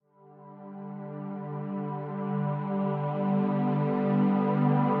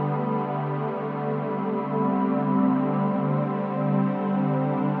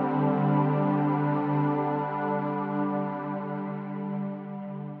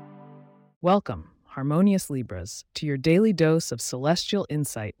Welcome, harmonious Libras, to your daily dose of celestial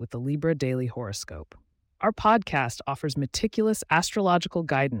insight with the Libra Daily Horoscope. Our podcast offers meticulous astrological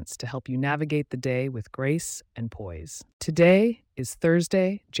guidance to help you navigate the day with grace and poise. Today is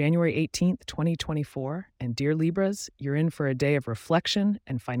Thursday, January 18th, 2024, and dear Libras, you're in for a day of reflection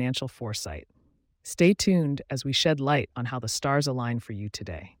and financial foresight. Stay tuned as we shed light on how the stars align for you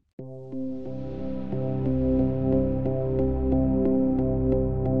today.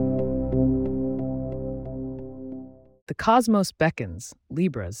 The cosmos beckons,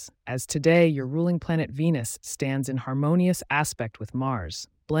 Libras, as today your ruling planet Venus stands in harmonious aspect with Mars,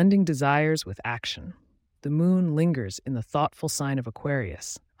 blending desires with action. The moon lingers in the thoughtful sign of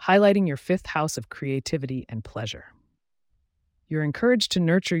Aquarius, highlighting your fifth house of creativity and pleasure. You're encouraged to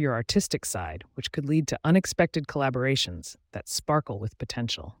nurture your artistic side, which could lead to unexpected collaborations that sparkle with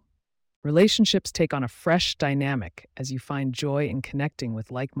potential. Relationships take on a fresh dynamic as you find joy in connecting with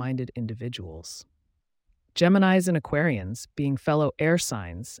like-minded individuals. Geminis and Aquarians, being fellow air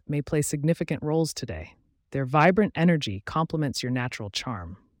signs, may play significant roles today. Their vibrant energy complements your natural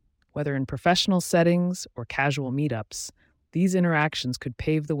charm. Whether in professional settings or casual meetups, these interactions could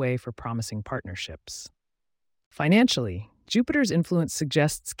pave the way for promising partnerships. Financially, Jupiter's influence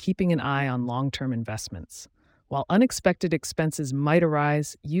suggests keeping an eye on long-term investments. While unexpected expenses might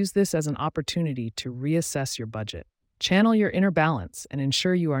arise, use this as an opportunity to reassess your budget. Channel your inner balance and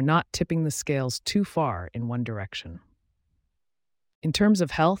ensure you are not tipping the scales too far in one direction. In terms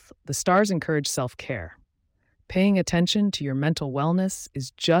of health, the stars encourage self-care. Paying attention to your mental wellness is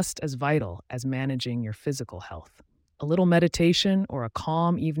just as vital as managing your physical health. A little meditation or a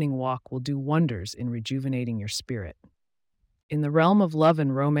calm evening walk will do wonders in rejuvenating your spirit. In the realm of love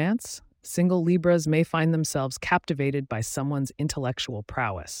and romance, single Libras may find themselves captivated by someone's intellectual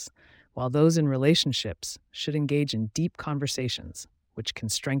prowess, while those in relationships should engage in deep conversations, which can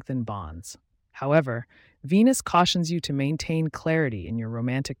strengthen bonds. However, Venus cautions you to maintain clarity in your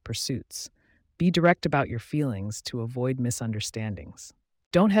romantic pursuits. Be direct about your feelings to avoid misunderstandings.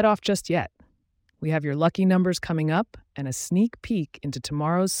 Don't head off just yet. We have your lucky numbers coming up and a sneak peek into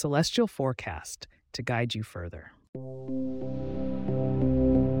tomorrow's celestial forecast to guide you further.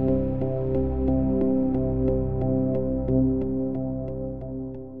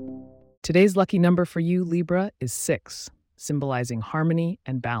 Today's lucky number for you, Libra, is 6, symbolizing harmony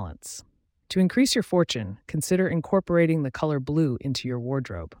and balance. To increase your fortune, consider incorporating the color blue into your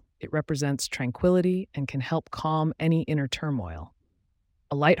wardrobe. It represents tranquility and can help calm any inner turmoil.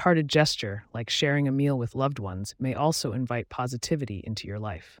 A lighthearted gesture, like sharing a meal with loved ones, may also invite positivity into your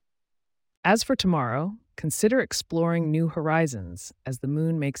life. As for tomorrow, consider exploring new horizons as the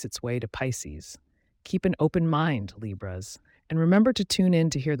moon makes its way to Pisces. Keep an open mind, Libras, and remember to tune in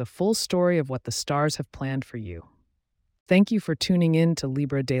to hear the full story of what the stars have planned for you. Thank you for tuning in to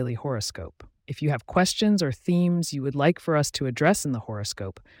Libra Daily Horoscope. If you have questions or themes you would like for us to address in the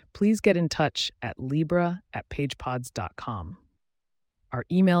horoscope, please get in touch at libra@pagepods.com. Our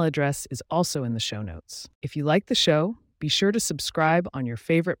email address is also in the show notes. If you like the show, be sure to subscribe on your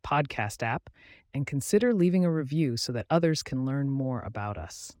favorite podcast app and consider leaving a review so that others can learn more about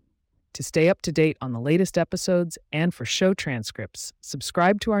us. To stay up to date on the latest episodes and for show transcripts,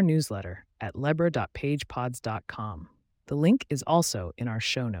 subscribe to our newsletter at libra.pagepods.com. The link is also in our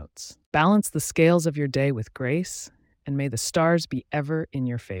show notes. Balance the scales of your day with grace, and may the stars be ever in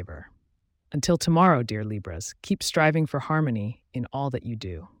your favor. Until tomorrow, dear Libras, keep striving for harmony in all that you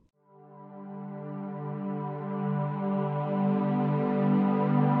do.